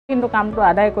কিন্তু কামটো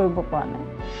আদায় কৰিব পৰা নাই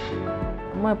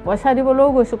মই পইচা দিবলৈও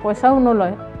গৈছোঁ পইচাও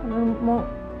নলয় মই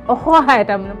অসহায়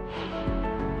তাৰমানে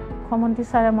মুখ্যমন্ত্ৰী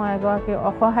ছাৰে মই এগৰাকী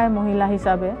অসহায় মহিলা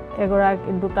হিচাপে এগৰাকী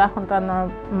দুটা সন্তানৰ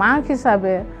মাক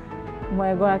হিচাপে মই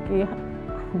এগৰাকী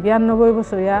 92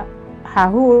 বছৰীয়া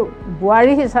শাহু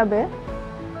বোৱাৰী হিচাপে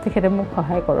তেখেতে মোক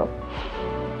সহায় কৰক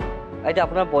এতিয়া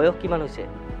আপোনাৰ বয়স কিমান হৈছে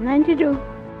 92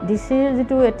 ডিচিৰ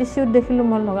যিটো এটিচিউড দেখিলোঁ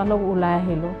মই লগালগ ওলাই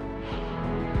আহিলোঁ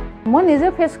মই নিজে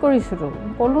ফেচ কৰিছিলোঁ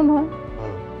ক'লোঁ নহয়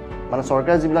মানে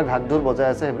চৰকাৰে যিবিলাক ঢাক ঢোল বজাই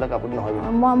আছে সেইবিলাক আপুনি নহয়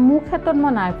মোৰ ক্ষেত্ৰত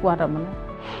মই নাই পোৱা তাৰমানে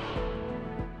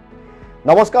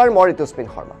নমস্কাৰ মই ঋতুস্পিন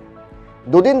শৰ্মা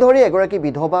দুদিন ধৰি এগৰাকী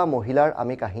বিধৱা মহিলাৰ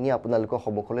আমি কাহিনী আপোনালোকৰ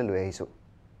সন্মুখলৈ লৈ আহিছোঁ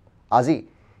আজি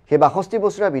সেই 62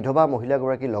 বছৰীয়া বিধৱা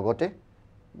মহিলাগৰাকীৰ লগতে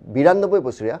 92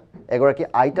 বছৰীয়া এগৰাকী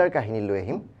আইতাৰ কাহিনী লৈ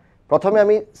আহিম প্ৰথমে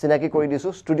আমি চিনাকি কৰি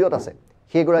দিছোঁ ষ্টুডিঅ'ত আছে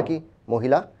সেইগৰাকী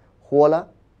মহিলা শুৱলা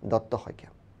দত্ত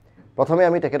শইকীয়া প্ৰথমে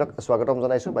আমি তেখেতক স্বাগতম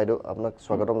জনাইছোঁ বাইদেউ আপোনাক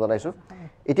স্বাগতম জনাইছোঁ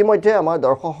ইতিমধ্যে আমাৰ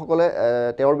দৰ্শকসকলে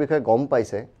তেওঁৰ বিষয়ে গম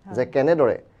পাইছে যে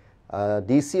কেনেদৰে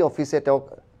ডিচি অফিচে তেওঁক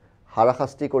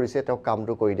হাৰাশাস্তি কৰিছে তেওঁক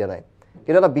কামটো কৰি দিয়া নাই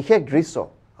কিন্তু এটা বিশেষ দৃশ্য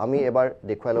আমি এবাৰ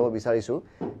দেখুৱাই ল'ব বিচাৰিছোঁ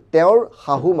তেওঁৰ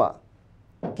শাহুমা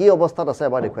কি অৱস্থাত আছে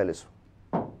এবাৰ দেখুৱাই লৈছোঁ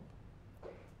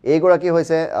এইগৰাকী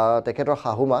হৈছে তেখেতৰ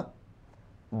শাহুমা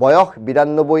বয়স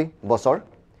 92 বছৰ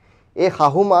এই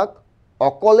শাহুমাক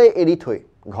অকলে এৰি থৈ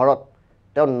ঘৰত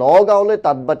তেওঁ নগাঁৱলৈ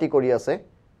তাঁতবাতি কৰি আছে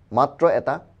মাত্ৰ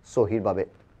এটা চহীৰ বাবে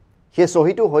সেই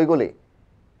চহীটো হৈ গ'লে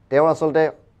তেওঁৰ আচলতে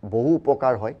বহু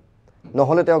উপকাৰ হয়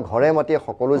নহ'লে তেওঁ ঘৰে মাতিয়ে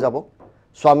সকলো যাব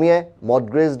স্বামীয়ে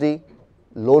মডগ্ৰেজ দি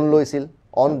লোন লৈছিল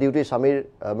অন ডিউটি স্বামীৰ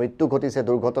মৃত্যু ঘটিছে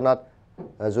দুৰ্ঘটনাত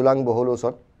জুলাং বহুল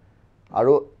ওচৰত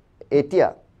আৰু এতিয়া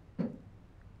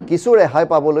কিছু ৰেহাই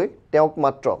পাবলৈ তেওঁক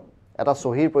মাত্ৰ এটা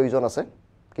চহীৰ প্ৰয়োজন আছে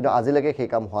কিন্তু আজিলৈকে সেই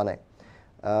কাম হোৱা নাই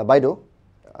বাইদেউ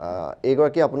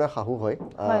এইগৰাকী আপোনাৰ শাহু হয়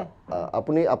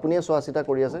আপুনিয়ে চোৱা চিতা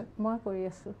কৰি আছে মই কৰি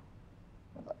আছোঁ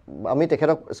আমি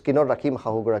তেখেতক স্ক্ৰীনত ৰাখিম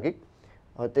শাহুগৰাকীক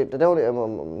তেওঁ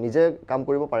নিজে কাম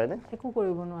কৰিব পাৰেনে একো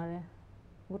কৰিব নোৱাৰে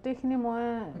গোটেইখিনি মই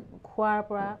খোৱাৰ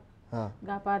পৰা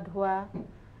গা পা ধোৱা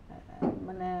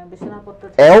মানে বিছনা পত্ৰ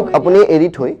এওঁক আপুনি এৰি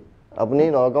থৈ আপুনি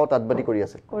নগাঁও তাঁতবাতি কৰি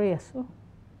আছে কৰি আছোঁ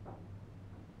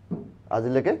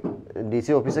আজিলৈকে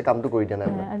ডিচি অফিচে কামটো কৰি দিয়া নাই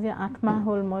আজি 8 মাহ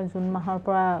হ'ল মই জুন মাহৰ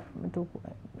পৰা এইটো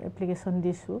এপ্লিকেশ্যন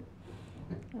দিছোঁ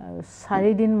আৰু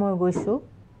 4 দিন মই গৈছোঁ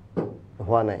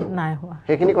হোৱা নাই হোৱা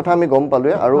সেইখিনি কথা আমি গম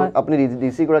পালোৱে আৰু আপুনি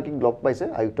ডিচি গৰাকীক লগ পাইছে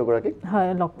আয়ুক্ত গৰাকীক হয়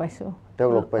লগ পাইছোঁ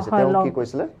তেওঁ লগ পাইছে তেওঁ কি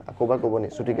কৈছিলে আকৌবাৰ ক'ব নি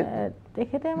ছুটিকে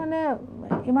তেখেতে মানে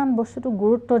ইমান বস্তুটো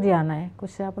গুৰুত্ব দিয়া নাই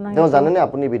কৈছে আপোনাক তেওঁ জানেনে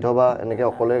আপুনি বিধৱা এনেকৈ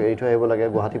অকলে এৰি থৈ আহিব লাগে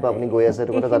গুৱাহাটীৰ পৰা আপুনি গৈ আছে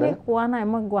এইটো কথা জানে কোৱা নাই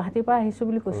মই গুৱাহাটীৰ পৰা আহিছোঁ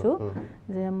বুলি কৈছোঁ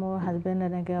যে মোৰ হাজবেণ্ড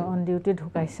এনেকৈ অন ডিউটি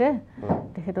ঢুকাইছে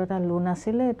তেখেতৰ এটা লোন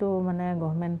আছিলে এইটো মানে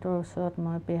গভৰ্ণমেণ্টৰ ওচৰত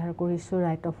মই পেহাৰ কৰিছোঁ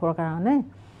ৰাইট অফৰ কাৰণে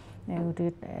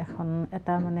গতিকে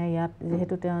এটা মানে ইয়াত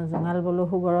যিহেতু তেওঁ জঙাল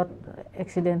বলহুগড়ত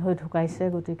এক্সিডেণ্ট হৈ ঢুকাইছে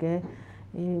গতিকে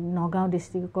এই নগাঁও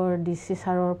ডিষ্ট্ৰিক্টৰ ডিচি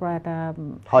ছাৰৰ পৰা এটা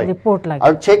ৰিপৰ্ট লাগে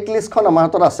আৰু চেক লিষ্টখন আমাৰ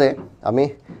হাতত আছে আমি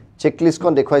চেক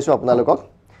লিষ্টখন দেখুৱাইছোঁ আপোনালোকক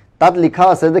তাত লিখা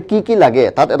আছে যে কি কি লাগে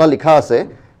তাত এটা লিখা আছে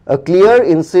clear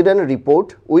incident report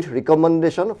with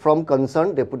recommendation from concerned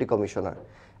deputy commissioner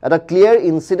এটা ক্লিয়াৰ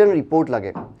ইনচিডেণ্ট ৰিপৰ্ট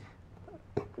লাগে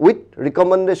with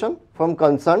recommendation from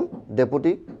concerned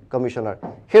deputy commissioner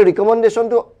সেই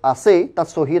ৰিকমেণ্ডেশ্যনটো আছেই তাত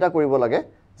চহী এটা কৰিব লাগে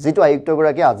যিটো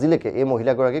আয়ুক্তগৰাকীয়ে আজিলৈকে এই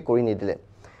মহিলাগৰাকীক কৰি নিদিলে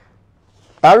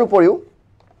তাৰ উপৰিও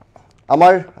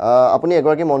আমাৰ আপুনি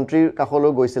এগৰাকী মন্ত্ৰীৰ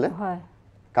কাষলৈ গৈছিলে হয়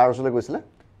কাৰ ওচৰলৈ গৈছিলে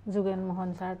যোগেন মোহন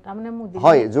ছাৰ তাৰমানে মোক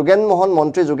হয় যোগেন মোহন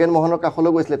মন্ত্ৰী যোগেন মোহনৰ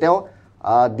কাষলৈ গৈছিলে তেওঁ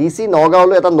ডিচি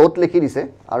নগাঁৱলৈ এটা নোট লিখি দিছে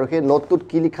আৰু সেই নোটটোত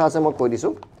কি লিখা আছে মই কৈ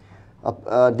দিছোঁ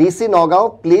DC Nagaon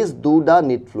please do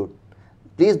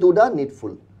the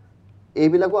needful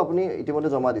এইবিলাকো আপুনি ইতিমধ্যে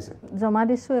জমা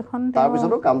দিছোঁ এখন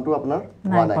তাৰপিছতো কামটো আপোনাৰ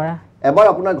হোৱা নাই এবাৰ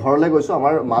আপোনাৰ ঘৰলৈ গৈছোঁ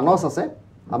আমাৰ মানস আছে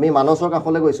আমি মানসৰ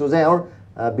কাষলৈ গৈছোঁ যে এওঁৰ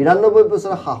 92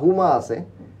 বছৰ শাহুমা আছে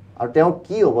আৰু তেওঁৰ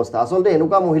কি অৱস্থা আচলতে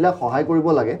এনেকুৱা মহিলাক সহায় কৰিব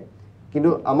লাগে কিন্তু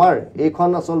আমাৰ এইখন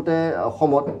আচলতে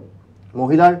অসমত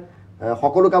মহিলাৰ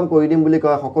সকলো কাম কৰি দিম বুলি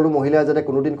কয় সকলো মহিলাই যাতে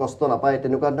কোনোদিন কষ্ট নাপায়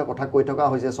তেনেকুৱা ধৰণৰ কথা কৈ থকা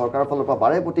হৈছে চৰকাৰৰ ফালৰ পৰা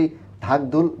বাৰে প্ৰতি ঢাক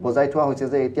ঢোল বজাই থোৱা হৈছে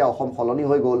যে এতিয়া অসম সলনি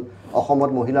হৈ গ'ল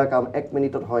অসমত মহিলাৰ কাম 1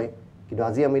 মিনিটত হয় কিন্তু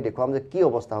আজি আমি দেখুৱাম যে কি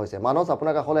অৱস্থা হৈছে মানস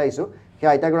আপোনাৰ কাষলৈ আহিছোঁ সেই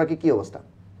আইতাগৰাকী কি অৱস্থা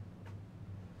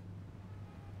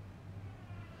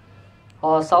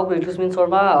চাওক ঋতুস্মিন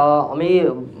শৰ্মা আমি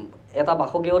এটা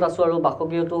বাসগৃহত আছোঁ আৰু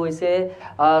বাসগৃহটো হৈছে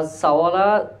চাৱলা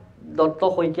দত্ত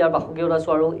শইকীয়াৰ বাসগৃহত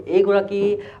আছোঁ আৰু এইগৰাকী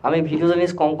আমি ভিডিঅ'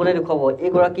 জাৰ্নেলিষ্ট কংকনে দেখুৱাব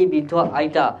এইগৰাকী বৃদ্ধ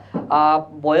আইতা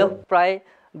বয়স প্ৰায়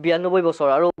 92 বছৰ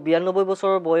আৰু 92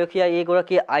 বছৰৰ বয়সীয়া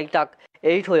এইগৰাকী আইতাক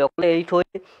অকলে এৰি থৈ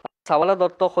চাৱলা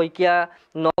দত্ত শইকীয়া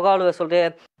নগাঁৱলৈ আচলতে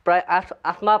প্ৰায়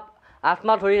 8 মাহ 8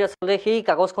 মাহ ধৰি আচলতে সেই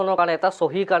কাগজখনৰ কাৰণে এটা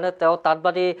চহীৰ কাৰণে তেওঁ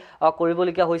তাঁতবাতি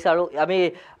কৰিবলগীয়া হৈছে আৰু আমি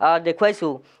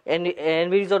দেখুৱাইছোঁ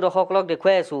এনবিজৰ দৰ্শকসকলক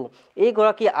দেখুৱাই আছোঁ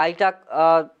এইগৰাকী আইতাক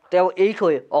তেওঁ এৰি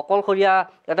থৈ অকলশৰীয়া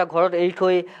এটা ঘৰত এৰি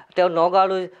থৈ তেওঁ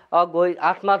নগাঁৱলৈ গৈ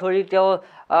 8 মাহ ধৰি তেওঁ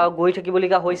গৈ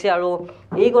থাকিবলগীয়া হৈছে আৰু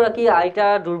এইগৰাকী আইতা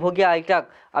দুৰ্ভগীয়া আইতাক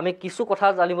আমি কিছু কথা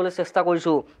জানিবলৈ চেষ্টা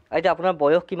কৰিছোঁ আইতা আপোনাৰ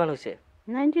বয়স কিমান হৈছে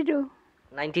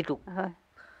 92 হয়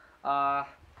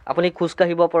আপুনি খোজ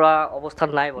কাঢ়িব পৰা অৱস্থাত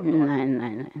নাই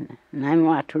নাই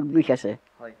মোৰ আঁঠুত বিষ আছে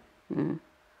হয়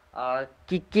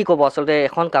কি কি ক'ব আচলতে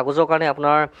এখন কাগজৰ কাৰণে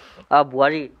আপোনাৰ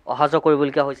বোৱাৰী অহা যোৱা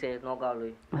কৰিবলগীয়া হৈছে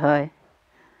নগাঁৱলৈ হয়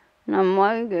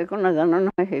মই একো নাজানো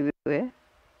নহয় সেই বিষয়ে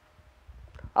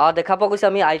দেখা পোৱা গৈছে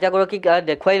আমি আইতাগৰাকীক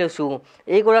দেখুৱাই লৈছোঁ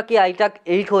এইগৰাকী আইতাক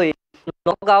এৰি থৈ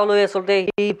নগাঁৱলৈ আচলতে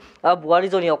সেই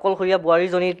বোৱাৰীজনী অকলশৰীয়া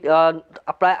বোৱাৰীজনী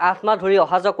প্ৰায় 8 মাহ ধৰি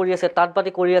অহা যোৱা কৰি আছে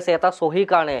তাঁতবাতি কৰি আছে এটা চহীৰ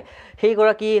কাৰণে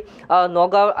সেইগৰাকী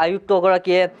নগাঁৱৰ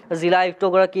আয়ুক্তগৰাকীয়ে জিলা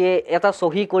আয়ুক্তগৰাকীয়ে এটা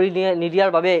চহী কৰি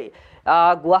নিদিয়াৰ বাবে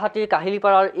গুৱাহাটীৰ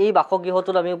কাহিলীপাৰাৰ এই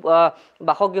বাসগৃহটোত আমি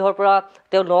বাসগৃহৰ পৰা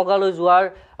তেওঁ নগাঁৱলৈ যোৱাৰ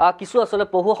কিছু আচলতে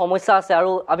বহু সমস্যা আছে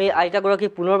আৰু আমি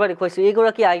আইতাগৰাকীক পুনৰবাৰ দেখুৱাইছোঁ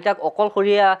এইগৰাকী আইতাক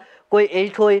অকলশৰীয়াকৈ এৰি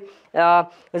থৈ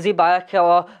যি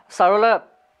সাৰলা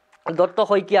দত্ত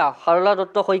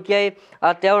শইকীয়াই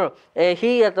তেওঁৰ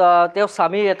তেওঁৰ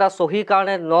স্বামীৰ এটা চহীৰ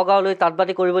কাৰণে নগাঁৱলৈ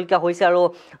তাঁতবাতি কৰিবলগীয়া হৈছে আৰু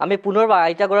আমি পুনৰবাৰ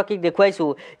আইতাগৰাকীক দেখুৱাইছোঁ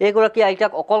এইগৰাকী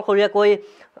আইতাক অকলশৰীয়াকৈ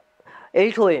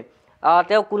এৰি থৈ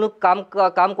তেওঁ কোনো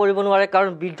কাম কৰিব নোৱাৰে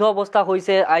কাৰণ বৃদ্ধ অৱস্থা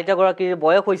হৈছে আইতাগৰাকীৰ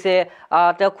বয়স হৈছে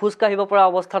তেওঁ খোজ কাঢ়িব পৰা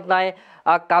অৱস্থাত নাই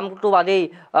কামটো বাদেই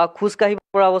খোজ কাঢ়িব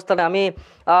পৰা অৱস্থা নাই আমি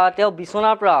তেওঁ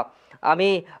বিচনাৰ পৰা আমি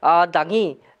দাঙি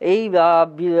এই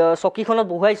চকীখনত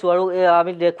বহুৱাইছোঁ আৰু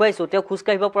আমি দেখুৱাইছোঁ তেওঁ খোজ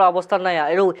কাঢ়িব পৰা অৱস্থাত নাই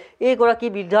আৰু এইগৰাকী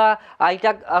বৃদ্ধা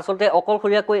আইতাক আচলতে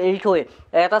অকলশৰীয়াকৈ এৰি থৈ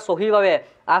এটা চহীৰ বাবে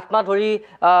 8 মাহ ধৰি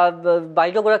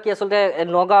বাইদেউগৰাকী আচলতে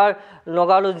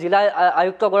নগাঁৱলৈ জিলা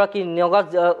আয়ুক্তগৰাকী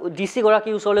নগাঁও DC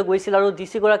গৰাকীৰ ওচৰলৈ গৈছিল আৰু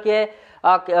DC গৰাকীয়ে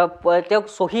তেওঁক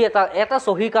চহী এটা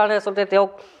চহীৰ কাৰণে আচলতে তেওঁক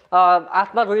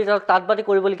 8 মাহ ধৰি তাঁতবাতি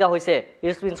কৰিবলগীয়া হৈছে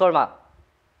ৰিস্পিন শৰ্মা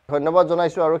ধন্যবাদ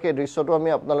জনাইছোঁ আৰু সেই দৃশ্যটো আমি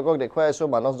আপোনালোকক দেখুৱাই আছোঁ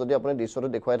মানস যদি আপুনি দৃশ্যটো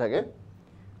দেখুৱাই থাকে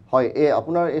হয় এই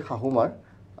আপোনাৰ এই শাহুমাৰ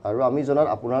আৰু আমি জনাত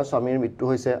আপোনাৰ স্বামীৰ মৃত্যু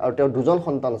হৈছে আৰু তেওঁৰ দুজন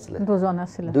সন্তান আছিলে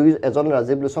এজন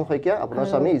ৰাজীৱ লোচন শইকীয়া আপোনাৰ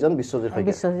স্বামী ইজন বিশ্বজিৎ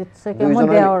শইকীয়া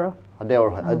দেওৰ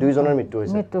হয় দুইজনৰ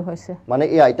মৃত্যু হৈছে মানে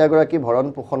এই আইতাগৰাকী ভৰণ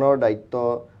পোষণৰ দায়িত্ব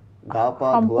গা পা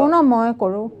সম্পূৰ্ণ মই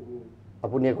কৰোঁ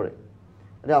আপুনিয়ে কৰে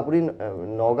এতিয়া আপুনি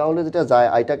নগাঁৱলৈ যেতিয়া যায়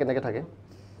আইতা কেনেকৈ থাকে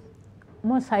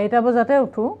মই 4টা বজাতে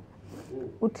উঠোঁ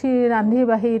উঠি ৰান্ধি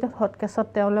বাঢ়ি হটকেছত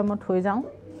তেওঁলৈ মই থৈ যাওঁ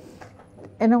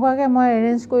এনেকুৱাকৈ মই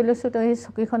এৰেঞ্জ কৰি লৈছোঁ তেওঁ সেই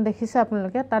চকীখন দেখিছে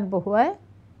আপোনালোকে তাত বহুৱাই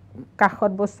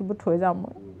কাষত বস্তুবোৰ থৈ যাওঁ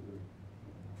মই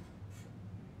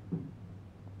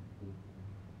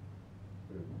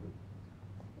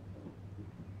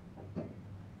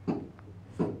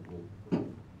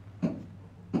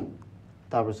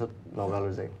তাৰপিছত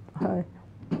নগাঁৱলৈ যায় হয়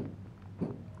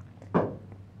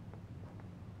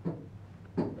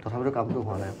তথাপিতো কামটো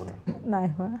হোৱা নাই আপোনাৰ নাই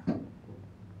হোৱা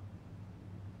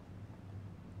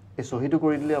এই চহীটো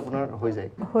কৰি দিলে আপোনাৰ হৈ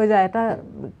যায় এটা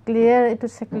ক্লিয়াৰ এইটো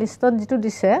চেকলিষ্টত যিটো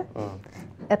দিছে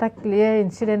এটা ক্লিয়াৰ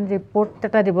ইনচিডেণ্ট ৰিপৰ্ট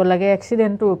এটা দিব লাগে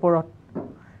এক্সিডেণ্টটোৰ ওপৰত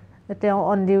তেওঁ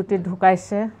অন ডিউটিত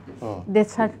ঢুকাইছে ডেথ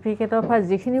চাৰ্টিফিকেটৰ পৰা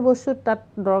যিখিনি বস্তু তাত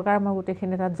দৰকাৰ মই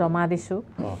গোটেইখিনি তাত জমা দিছোঁ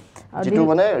যেটো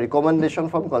মানে recommendation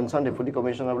from concern deputy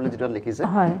commissioner বুলি যেটা লিখিছে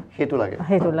সেইটো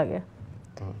লাগে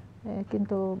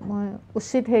কিন্তু মই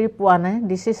উচিত হেৰি পোৱা নাই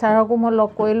ডিসি ছাৰকো মই লগ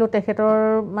কৰিলোঁ তেখেতৰ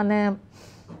মানে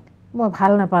মই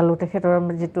ভাল নাপালোঁ তেখেতৰ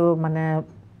যেটো মানে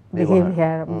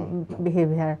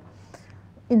বিহেভিয়াৰ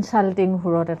ইনসাল্টিং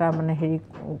হুৰত এটা মানে হেৰি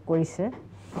কৰিছে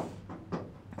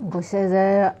কৈছে যে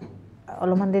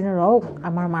অলপমান দিন ৰওক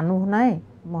আমাৰ মানুহ নাই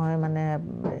মই মানে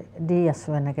দি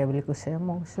আছোঁ এনেকৈ বুলি কৈছে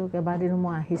মই কৈছোঁ কেইবাদিনো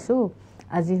মই আহিছোঁ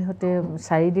আজি হতে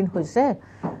 4 দিন হৈছে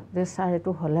যে ছাৰ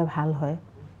এইটো হ'লে ভাল হয়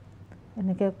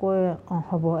এনেকৈ কৈ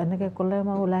হ'ব এনেকৈ ক'লে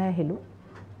মই ওলাই আহিলোঁ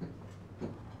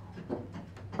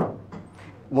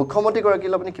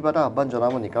মুখ্যমন্ত্ৰীগৰাকীলৈ আপুনি কিবা এটা আহ্বান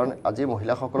জনাব নেকি কাৰণ আজি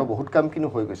মহিলাসকলৰ বহুত কাম কিনো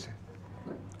হৈ গৈছে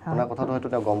আপোনাৰ কথাটো হয়তো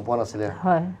তেওঁ গম পোৱা নাছিলে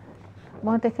হয়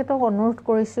মই তেখেতক অনুৰোধ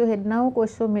কৰিছোঁ সেইদিনাও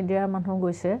কৈছোঁ মিডিয়াৰ মানুহ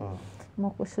গৈছে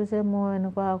মই কৈছোঁ যে মই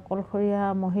এনেকুৱা অকলশৰীয়া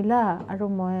মহিলা আৰু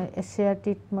মই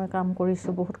এছিআৰটিত মই কাম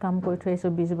কৰিছোঁ বহুত কাম কৰি থৈ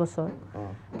আহিছোঁ 20 বছৰ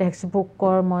টেক্সট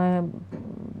বুকৰ মই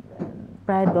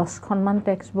প্ৰায় 10খনমান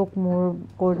টেক্সট বুক মোৰ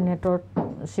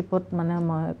কোঅৰ্ডিনেটৰশ্বিপত মানে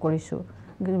মই কৰিছোঁ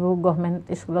গভৰ্ণমেণ্ট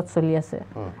স্কুলত চলি আছে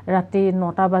ৰাতি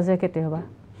 9টা বাজে কেতিয়াবা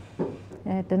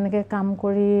তেনেকৈ কাম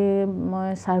কৰি মই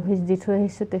ছাৰ্ভিচ দি থৈ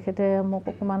আহিছোঁ তেখেতে মোক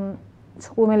অকণমান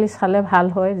চকু মেলি চালে ভাল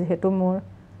হয় যেহেতু মোৰ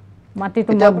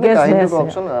মাটিটো মডগ্ৰেজ হৈ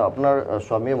আছে আপোনাৰ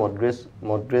স্বামীয়ে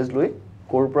মডগ্ৰেজ লৈ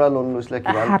কৰ পৰা লোন লৈছিলে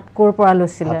কিমান হাতকৰ পৰা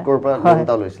লৈছিলে হাতকৰ পৰা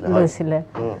লোনটা লৈছিলে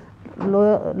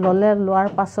লোৱাৰ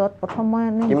পাছত প্ৰথম মই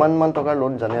কিমান মান টকাৰ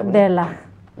লোন জানে আপুনি 1.5 লাখ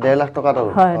 1.5 লাখ টকা লোন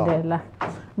হয় 1.5 লাখ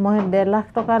মই 1.5 লাখ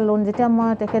টকা লোন যেতিয়া মই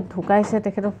তেখেত ঢুকাইছে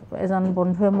তেখেত এজন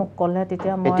বন্ধুৱে মোক ক'লে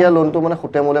তেতিয়া মই এতিয়া লোনটো মানে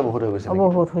খুটেমলে বহুত হৈ গৈছে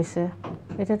বহুত হৈছে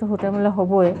এতিয়াতো হোটেমলে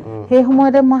হ'বই সেই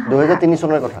সময়তে মই 2003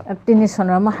 চনৰ কথা 3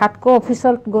 চনৰ মই হাতকৰ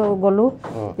অফিচত গ'লো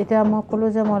তেতিয়া মই ক'লো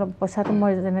যে মই পইচাটো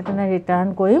মই যেনে তেনে ৰিটাৰ্ণ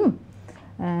কৰিম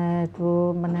তো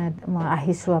মানে মই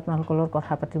আহিছোঁ আপোনালোকৰ লগত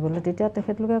কথা পাতিবলৈ তেতিয়া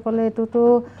তেখেতলোকে ক'লে এইটোতো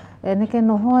এনেকৈ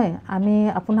নহয় আমি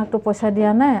আপোনাকতো পইচা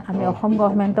দিয়া নাই আমি অসম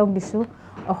গভৰ্ণমেণ্টক দিছোঁ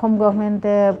অসম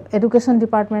গভৰ্ণমেণ্টে এডুকেশ্যন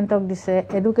ডিপাৰ্টমেণ্টক দিছে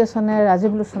এডুকেশ্যনে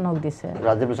ৰাজীৱ লোচনক দিছে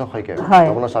ৰাজীৱ লোচন শইকীয়া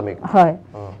আপোনাৰ স্বামীক হয়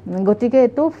গতিকে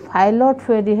এইটো ফাইলৰ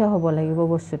থ্ৰুৱেদিহে হ'ব লাগিব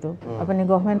বস্তুটো আপুনি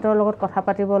গভৰ্ণমেণ্টৰ লগত কথা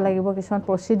পাতিব লাগিব কিছুমান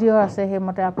প্ৰচিডিঅ'ৰ আছে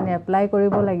সেইমতে আপুনি এপ্লাই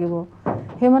কৰিব লাগিব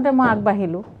সেইমতে মই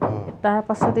আগবাঢ়িলোঁ তাৰ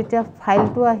পাছত এতিয়া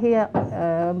ফাইলটো আহি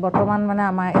বৰ্তমান মানে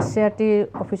আমাৰ SCRT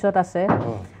অফিচত আছে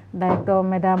ডাইৰেক্টৰ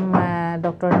মেডাম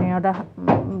ডক্টৰ নিয়দা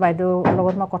বাইদেউৰ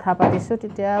লগত মই কথা পাতিছোঁ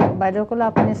তেতিয়া বাইদেউ ক'লে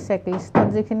আপুনি চেকলিষ্টত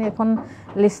যিখিনি এখন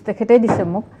লিষ্ট তেখেতেই দিছে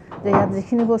মোক যে ইয়াত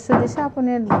যিখিনি বস্তু দিছে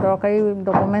আপুনি দৰকাৰী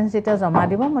ডকুমেণ্টছ যেতিয়া জমা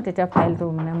দিব মই তেতিয়া ফাইলটো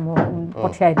মানে মোক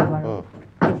পঠিয়াই দিম আৰু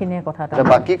এইখিনিয়ে কথা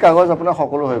বাকী কাগজ আপোনাৰ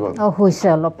সকলো হৈ গ'ল হৈছে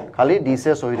অলপ খালি দিছে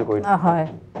চহীটো কৰি হয়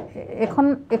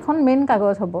এখন মেইন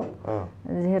কাগজ হ'ব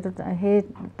যিহেতু সেই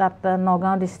তাত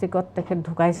নগাঁও ডিষ্ট্ৰিক্টত তেখেত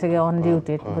ঢুকাইছেগৈ অন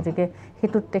ডিউটিত গতিকে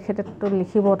সেইটোত তেখেতেতো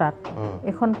লিখিব তাত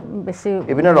এখন বেছি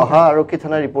ইপিনে ৰহা আৰক্ষী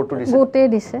থানাৰ ৰিপৰ্টটো দিছে গোটেই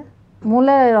দিছে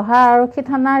মোলৈ ৰহা আৰক্ষী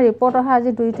থানাৰ ৰিপৰ্ট অহা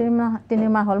আজি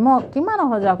 2-3 মাহ হ'ল মই কিমান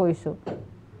অহা কৰিছোঁ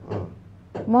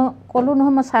মই ক'লোঁ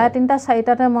নহয় মই 3:30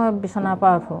 4টাতে মই বিচনাৰ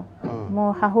পৰা উঠোঁ মোৰ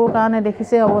শাহুৰ কাৰণে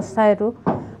দেখিছে অৱস্থা এইটো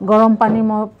গৰম পানী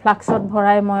মই ফ্লাক্সত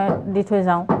ভৰাই মই দি থৈ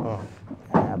যাওঁ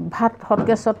ভাত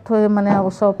হটকেছত থৈ মানে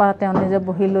ওচৰৰ পৰা তেওঁ নিজে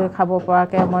বহি লৈ খাব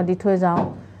পৰাকৈ মই দি থৈ যাওঁ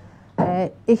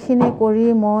এইখিনি কৰি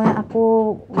মই আকৌ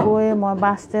গৈ মই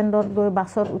বাছ ষ্টেণ্ডত গৈ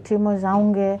বাছত উঠি মই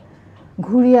যাওঁগৈ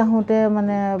ঘূৰি আহোঁতে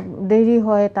মানে দেৰি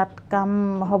হয় তাত কাম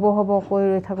হ'ব কৈ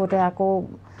ৰৈ থাকোঁতে আকৌ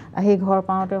আহি ঘৰ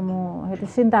পাওঁতে মোৰ সেইটো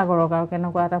চিন্তা কৰক আৰু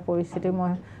কেনেকুৱা এটা পৰিস্থিতি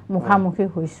মই মুখামুখি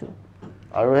হৈছোঁ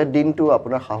আৰু এই দিনটো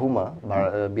আপোনাৰ শাহুমা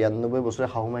 92 বছৰীয়া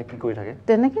শাহুমাই কি কৰি থাকে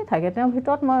তেনেকেই থাকে তেওঁ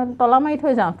ভিতৰত মই তলা মাৰি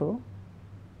থৈ যাওঁতো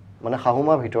মানে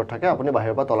শাহুমা ভিতৰত থাকে আপুনি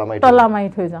বাহিৰৰ পৰা তলা মাৰি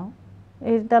থৈ যাওঁ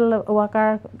এইডাল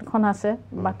ৱাকাৰখন আছে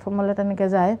বাথৰুমলৈ তেনেকৈ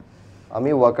যায় আমি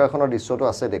ৱাকাৰখনৰ দৃশ্যটো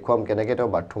আছে দেখুৱাম কেনেকৈ তেওঁ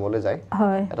বাথৰুমলৈ যায়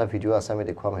হয় এটা ভিডিঅ' আছে আমি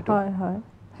দেখুৱাম সেইটো হয় হয়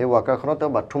সেই ৱাকাৰখনত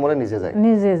তেওঁ বাথৰুমলৈ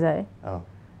নিজে যায়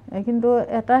কিন্তু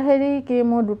এটা হেৰি কি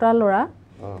মোৰ দুটা ল'ৰা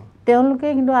তেওঁলোকে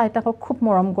কিন্তু আইতাকক খুব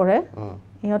মৰম কৰে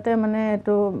সিহঁতে মানে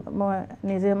এইটো মই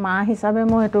নিজে মা হিচাপে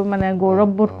মই এইটো মানে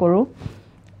গৌৰৱবোধ কৰোঁ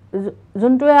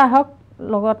যোনটোৱে আহক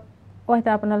লগত হয়তো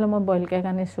আপোনালৈ মই বইল কেক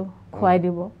আনিছোঁ খুৱাই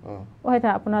দিব হয়তো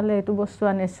আপোনালৈ এইটো বস্তু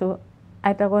আনিছোঁ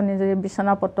আইতাকৰ নিজে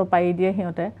বিচনা পত্ৰ পাৰি দিয়ে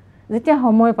সিহঁতে যেতিয়া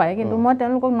সময় পায় কিন্তু মই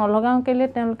তেওঁলোকক নলগাওঁ কেলৈ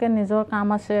তেওঁলোকে নিজৰ কাম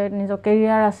আছে নিজৰ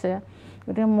কেৰিয়াৰ আছে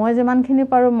গতিকে মই যিমানখিনি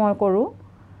পাৰোঁ মই কৰোঁ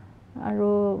আৰু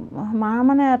মা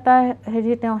মানে এটা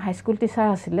হেৰি তেওঁ হাইস্কুল টিচাৰ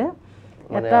আছিলে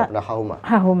এটা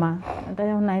শাহুমা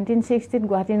তেওঁ 1960ত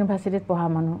গুৱাহাটী ইউনিভাৰ্চিটিত পঢ়া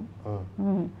মানুহ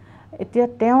এতিয়া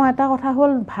তেওঁ এটা কথা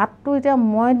হ'ল ভাতটো এতিয়া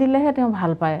মই দিলেহে তেওঁ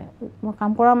ভাল পায় মই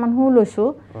কাম কৰা মানুহও লৈছোঁ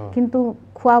কিন্তু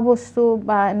খোৱা বস্তু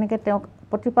বা এনেকৈ তেওঁক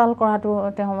প্ৰতিপাল কৰাটো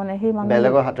তেওঁ মানে সেই মানুহ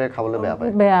বেলেগৰ হাতেৰে খাবলৈ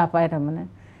বেয়া পায় তাৰমানে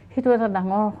সেইটো এটা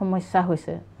ডাঙৰ সমস্যা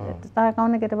হৈছে তাৰ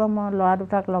কাৰণে কেতিয়াবা মই ল'ৰা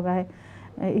দুটাক লগাই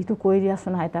এইটো কৰি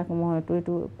দিয়াচোন আইতাক মই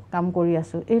এইটো কাম কৰি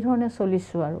আছোঁ এই ধৰণে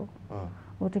চলিছোঁ আৰু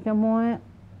গতিকে মই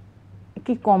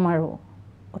কি ক'ম আৰু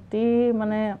অতি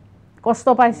মানে কষ্ট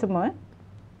পাইছোঁ মই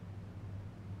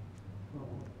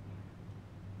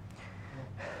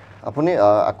আপুনি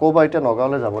আকৌ এবাৰ এতিয়া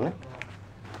নগাঁৱলৈ যাবনে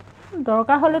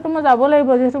দৰকাৰ হ'লেতো মই যাব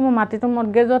লাগিব যিহেতু মোৰ মাটিটো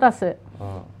মৰ্গেজত আছে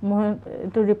মই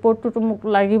এইটো ৰিপৰ্টটোতো মোক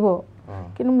লাগিব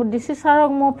কিন্তু মোৰ DC ছাৰক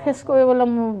মই ফেচ কৰিবলৈ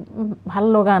মোৰ ভাল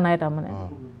লগা নাই তাৰমানে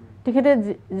তেখেতে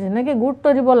যেনেকৈ গুৰুত্ব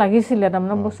দিব লাগিছিলে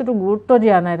তাৰমানে বস্তুটো গুৰুত্ব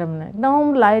দিয়া নাই তাৰমানে একদম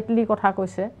লাইটলি কথা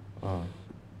কৈছে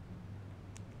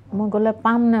মই গ'লে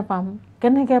পাম নাপাম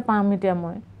কেনেকৈ পাম এতিয়া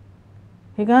মই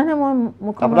সেইকাৰণে মই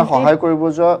আপোনাক সহায় কৰিব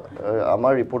যোৱা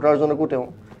আমাৰ ৰিপৰ্টাৰজনকো তেওঁ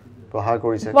প্ৰহাৰ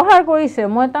কৰিছে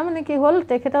মই তাৰমানে কি হ'ল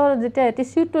তেখেতৰ যেতিয়া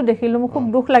এটিচিউডটো দেখিলোঁ মোৰ খুব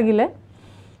দুখ লাগিলে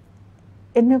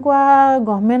এনেকুৱা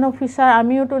গভৰ্ণমেণ্ট অফিচাৰ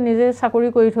আমিওতো নিজে চাকৰি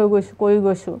কৰি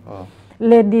গৈছোঁ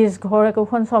লেডিজ ঘৰ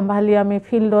একোখন চম্ভালি আমি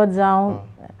ফিল্ডত যাওঁ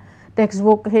টেক্সট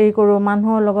বুক হেৰি কৰোঁ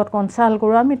মানুহৰ লগত কনচাল্ট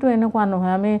কৰোঁ আমিতো এনেকুৱা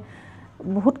নহয় আমি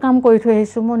বহুত কাম কৰি থৈ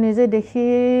আহিছোঁ মই নিজে দেখি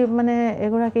মানে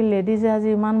এগৰাকী লেডিজে আজি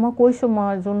ইমান মই কৈছোঁ মই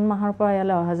জুন মাহৰ পৰা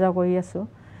ইয়ালৈ অহা যোৱা কৰি আছোঁ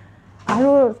আৰু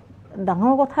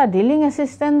ডাঙৰ কথা ডিলিং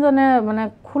এছিষ্টেণ্টজনে মানে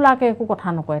খোলাকৈ একো কথা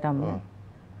নকয় তাৰমানে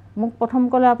মোক প্ৰথম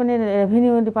ক'লে আপুনি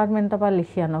ৰেভিনিউ ডিপাৰ্টমেণ্টৰ পৰা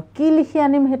লিখি আনক কি লিখি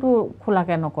আনিম সেইটো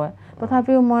খোলাকৈ নকয়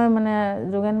তথাপিও মই মানে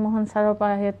যোগেন মোহন ছাৰৰ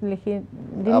পৰা হেত লিখি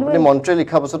দিলোঁ আপুনি মন্ত্ৰী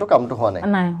লিখা পাছতো কামটো হোৱা নাই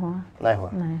নাই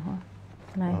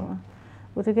হোৱা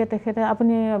গতিকে তেখেতে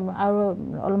আপুনি আৰু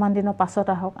অলপমান দিনৰ পাছত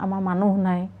আহক আমাৰ মানুহ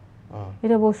নাই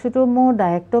এতিয়া বস্তুটো মোৰ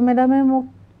ডাইৰেক্টৰ মেডামে মোক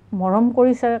মৰম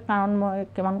কৰিছে কাৰণ মই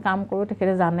কিমান কাম কৰোঁ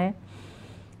তেখেতে জানে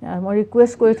মই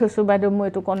ৰিকুৱেষ্ট কৰি থৈছোঁ বাইদেউ মোৰ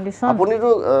এইটো কণ্ডিশ্যন আপুনিতো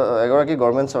এগৰাকী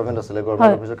গভৰ্ণমেণ্ট চাৰ্ভেণ্ট আছিলে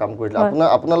গভৰ্ণমেণ্ট অফিচত কাম কৰিলে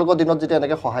আপোনালোকৰ দিনত যেতিয়া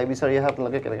এনেকৈ সহায় বিচাৰি আহে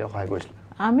আপোনালোকে কেনেকৈ সহায় কৰিছিলে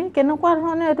আমি কেনেকুৱা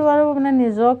ধৰণে এইটো আৰু মানে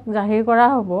নিজক জাহিৰ কৰা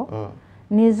হ'ব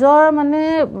নিজৰ মানে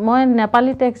মই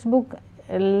Nepali text book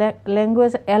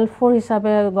language L4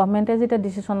 হিচাপে গভৰ্ণমেণ্টে যেতিয়া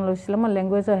ডিচিশ্যন লৈছিলে মই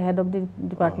লেংগুৱেজৰ হেড অফ দি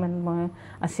ডিপাৰ্টমেণ্ট মই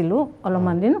আছিলোঁ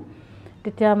অলপমান দিন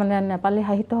তেতিয়া মানে নেপালী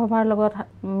সাহিত্য সভাৰ লগত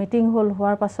মিটিং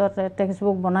হোৱাৰ পাছত টেক্সট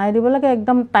বুক বনাই দিব লাগে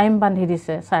একদম টাইম বান্ধি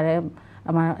দিছে ছাৰে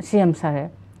আমাৰ CM ছাৰে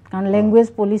কাৰণ লেংগুৱেজ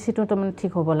পলিচিটো তাৰমানে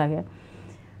ঠিক হ'ব লাগে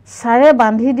ছাৰে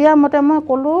বান্ধি দিয়া মতে মই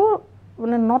ক'লোঁ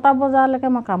মানে 9টা বজালৈকে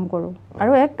মই কাম কৰোঁ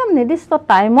আৰু একদম নিৰ্দিষ্ট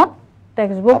টাইমত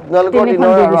টেক্সট বুক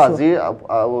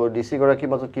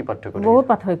বহুত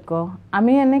পাৰ্থক্য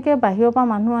আমি এনেকৈ বাহিৰৰ পৰা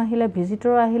মানুহ আহিলে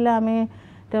ভিজিটৰ আহিলে আমি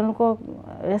তেওঁলোকক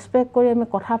ৰেসপেক্ট কৰি আমি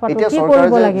কথা পাতো কি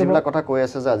কৰিব লাগিব যিবিলাক কথা কৈ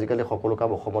আছে যে আজিকালি সকলো কাম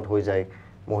অসমত হৈ যায়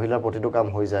মহিলাৰ প্ৰতিটো কাম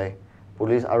হৈ যায়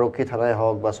পুলিচ আৰক্ষী থানাই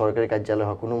হওক বা চৰকাৰী কাৰ্যালয়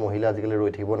হওক কোনো মহিলা আজিকালি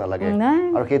ৰৈ থাকিব নালাগে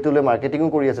আৰু সেইটোলৈ মাৰ্কেটিংও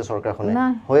কৰি আছে চৰকাৰখনে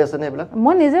হৈ আছে নে এইবিলাক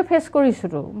মই নিজে ফেচ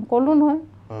কৰিছোতো ক'লো নহয়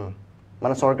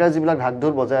মানে চৰকাৰে যিবিলাক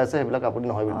ঢাকঢোল বজাই আছে সেইবিলাক আপুনি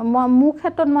নহয় বুলি মোৰ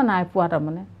ক্ষেত্ৰত মই নাই পোৱা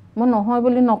তাৰমানে মই নহয়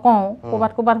বুলি নকওঁ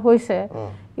ক'বাত হৈছে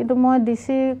কিন্তু মই DC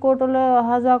কোৰ্টলৈ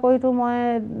অহা যোৱা কৰিতো মই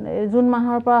জুন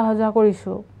মাহৰ পৰা অহা যোৱা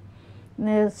কৰিছোঁ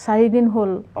 4 দিন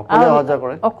হ'ল অকলে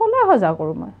অহা যোৱা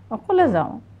কৰোঁ মই অকলে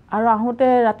যাওঁ আৰু আহোঁতে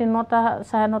ৰাতি 9টা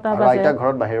 9:30 বাজে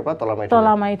ঘৰত বাহিৰৰ পৰা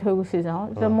তলা মাৰি থৈ গুচি যাওঁ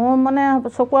মোৰ মানে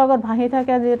চকুৰ আগত ভাহি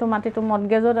থাকে যিহেতু মাটিটো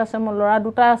মৰ্টগেজত আছে মোৰ ল'ৰা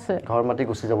 2টা আছে ঘৰ মাটি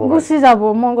গুচি যাব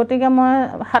মই গতিকে মই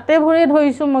হাতে ভৰিয়ে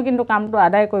ধৰিছোঁ মই কিন্তু কামটো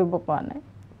আদায় কৰিব পৰা নাই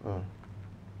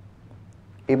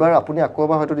এবাৰ আপুনি আকৌ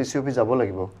এবাৰ হয়তো DC অফিচ যাব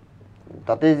লাগিব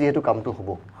তাতে যেহেতু কামটো হ'ব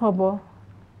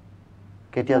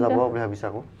কেতিয়া যাব বুলি ভাবিছা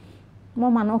আকৌ মই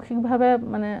মানসিকভাৱে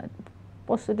মানে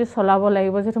প্ৰস্তুতি চলাব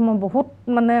লাগিব যেটো মই বহুত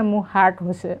মানে মোৰ হাৰ্ট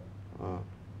হৈছে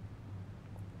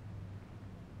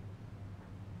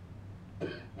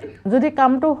যদি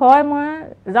কামটো হয় মই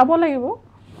যাব লাগিব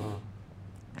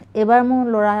এবাৰ মোৰ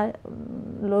ল'ৰা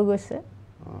লৈ গৈছে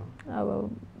আৰু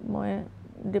মই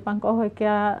দীপাংকৰ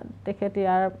শইকীয়া তেখেত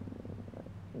ইয়াৰ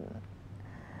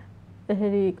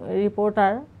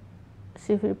ৰিপৰ্টাৰ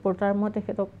চিফ ৰিপৰ্টাৰ মই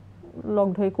তেখেতক লগ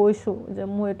ধৰি কৈছোঁ যে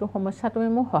মোৰ এইটো সমস্যা তুমি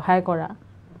মোক সহায় কৰা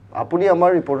আপুনি আমাৰ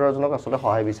ৰিপৰ্টাৰজনক আসলে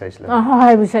সহায়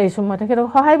বিচাৰিছোঁ মই তেখেতক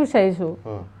সহায় বিচাৰিছোঁ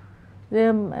যে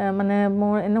মানে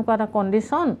মোৰ এনেকুৱা এটা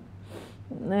কণ্ডিশ্যন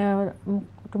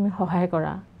তুমি সহায়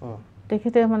কৰা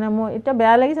তেখেতে মানে মোৰ এতিয়া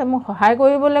বেয়া লাগিছে মোক সহায়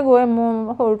কৰিবলৈ গৈ মোৰ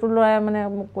সৰুটো ল'ৰাই মানে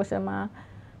মোক কৈছে মা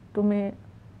তুমি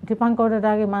দীপাংকৰ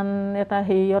দাদাক ইমান এটা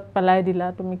হেৰিয়ত পেলাই দিলা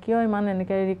তুমি কিয় ইমান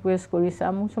এনেকৈ ৰিকুৱেষ্ট কৰিছা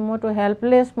মইতো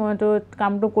হেল্পলেছ মইতো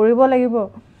কামটো কৰিব লাগিব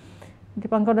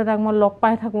দীপাংকৰ দাদাক মই লগ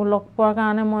পাই থাকোঁ লগ পোৱাৰ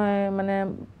কাৰণে মই মানে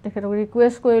তেখেতক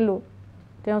ৰিকুৱেষ্ট কৰিলোঁ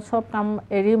তেওঁ চব কাম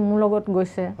এৰি মোৰ লগত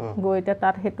গৈছে গৈ এতিয়া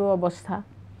তাত সেইটো অৱস্থা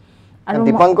আৰু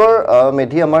দীপাংকৰ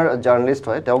মেধি আমাৰ জাৰ্নেলিষ্ট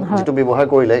হয় তেওঁ যেটো ব্যৱহাৰ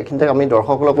কৰিলে কিন্তু আমি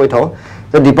দৰ্শকসকলক কৈ থাও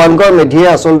যে দীপাংকৰ মেধিয়ে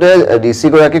আসলতে DC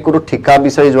গৰাকী কোনো ঠিকা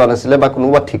বিচাৰি যোৱা নাছিলে বা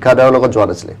কোনোবা ঠিকাদাৰৰ লগত যোৱা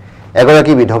নাছিলে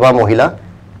এগৰাকী বিধৱা মহিলা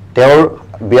তেওঁৰ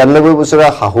 92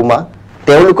 বছৰীয়া শাহুমা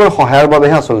তেওঁলোকৰ সহায়ৰ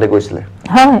বাবেহে আসলতে গৈছিলে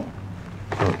হয়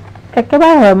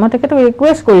একেবাৰে হয় মই তেখেতক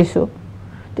ৰিকুৱেষ্ট কৰিছোঁ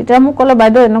তেতিয়া মোক ক'লে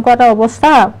বাইদেউ এনেকুৱা এটা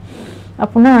অৱস্থা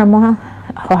আপোনাৰ মই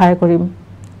সহায় কৰিম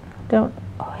তেওঁ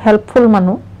হেল্পফুল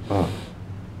মানুহ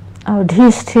আৰু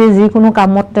ধীৰ যিকোনো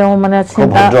কামত তেওঁ মানে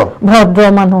চিন্তা ভদ্ৰ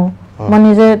মানুহ মই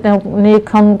নিজে তেওঁক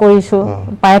নিৰীক্ষণ কৰিছোঁ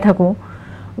পাই থাকোঁ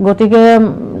গতিকে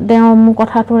তেওঁ মোৰ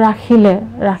কথাটো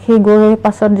ৰাখি গৈ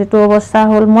পাছত যিটো অৱস্থা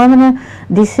হ'ল মই মানে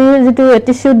DCৰ যিটো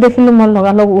এটিচিউড দেখিলোঁ মই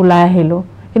লগালগ ওলাই আহিলোঁ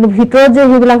কিন্তু ভিতৰত যে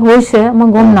সেইবিলাক হৈছে মই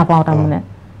গম নাপাওঁ তাৰমানে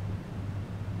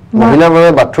মহিলাৰ বাবে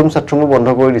বাথৰুমো বন্ধ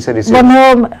কৰি দিছে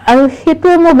আৰু সেইটো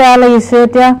মোৰ বেয়া লাগিছে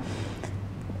এতিয়া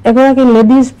এগৰাকী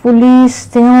লেডিজ পুলিচ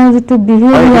তেওঁ যিটো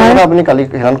বিহেভিয়াৰ আপুনি কালি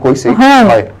হেৰান কৈছে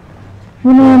হয়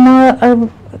মানে মই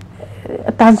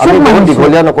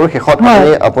দীঘলীয়া নকৰোঁ শেষত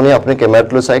আপুনি কেমেৰাত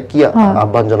লৈ চাই কি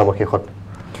আহ্বান জনাব শেষত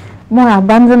মই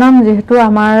আহ্বান জনাম যিহেতু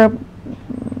আমাৰ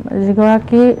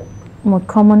যিগৰাকী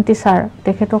মুখ্যমন্ত্ৰী ছাৰ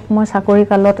তেখেতক মই চাকৰি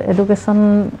কালত এডুকেশ্যন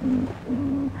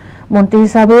মন্ত্ৰী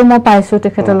হিচাপেও মই পাইছোঁ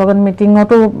তেখেতৰ লগত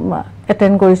মিটিঙতো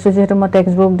এটেণ্ড কৰিছোঁ যিহেতু মই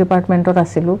টেক্সট বুক ডিপাৰ্টমেণ্টত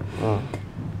আছিলোঁ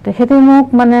তেখেতে মোক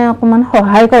মানে অকণমান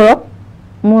সহায় কৰক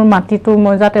মোৰ মাটিটো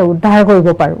মই যাতে উদ্ধাৰ কৰিব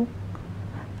পাৰোঁ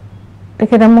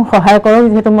তেখেতে মোক সহায় কৰক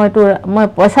যিহেতু মই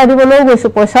পইচা দিবলৈও গৈছোঁ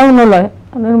পইচাও নলয়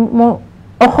মই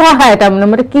অসহায় তাৰমানে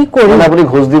মই কি কৰিম আপুনি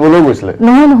ঘোষ দিবলৈ গৈছিলে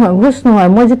নহয় ঘোষ নহয়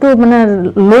মই যেটো মানে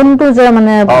লোনটো যে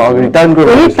মানে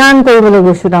ৰিটাৰ্ণ কৰিবলৈ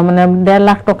গৈছো তাৰমানে 1.5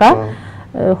 লাখ টকা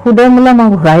সুদে মূলে মই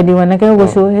ঘূৰাই দিওঁ এনেকেও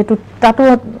গৈছো সেইটো তাতো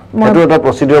মই এটা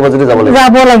প্ৰচিডিউৰ মাজেদি যাব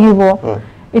লাগিব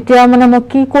এতিয়া মানে মই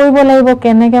কি কৰিব লাগিব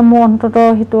কেনেকে মই অন্তত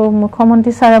হিটো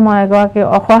মুখ্যমন্ত্ৰী ছাৰে মই এগৰাকী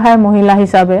অসহায় মহিলা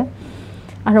হিচাপে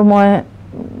আৰু মই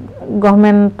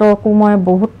গভৰ্ণমেণ্টক মই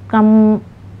বহুত কাম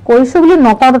কৰিছো বুলি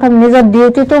নকওঁ তথাপি নিজৰ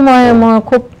ডিউটিটো মই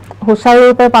খুব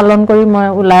সুচাৰুৰূপে পালন কৰি মই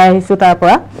ওলাই আহিছো তাৰ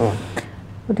পৰা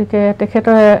গতিকে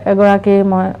তেখেতৰ এগৰাকী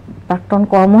মই প্ৰাক্তন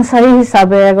কৰ্মচাৰী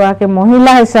হিচাপে এগৰাকী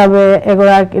মহিলা হিচাপে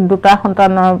এগৰাকী দুটা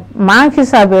সন্তানৰ মাক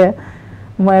হিচাপে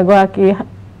মই এগৰাকী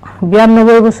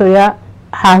 92 বছৰীয়া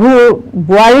হাহু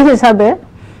বুৱাৰী হিচাপে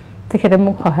তেখেতে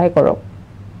মোক সহায় কৰক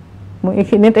মই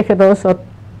এইখিনি তেখেতৰ ওচৰত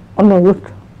অনুৰোধ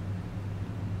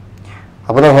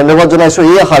আপোনাক ধন্যবাদ জনাইছো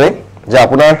এই আশাৰে যে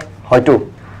আপোনাৰ হয়তো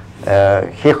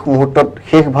শেষ মুহূৰ্তত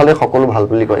শেষ ভালে সকলো ভাল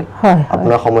বুলি কয়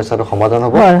আপোনাৰ সমস্যাটো সমাধান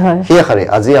হ'ব সেই আশাৰে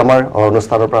আজি আমাৰ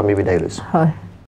অনুষ্ঠানৰ পৰা আমি বিদায় লৈছো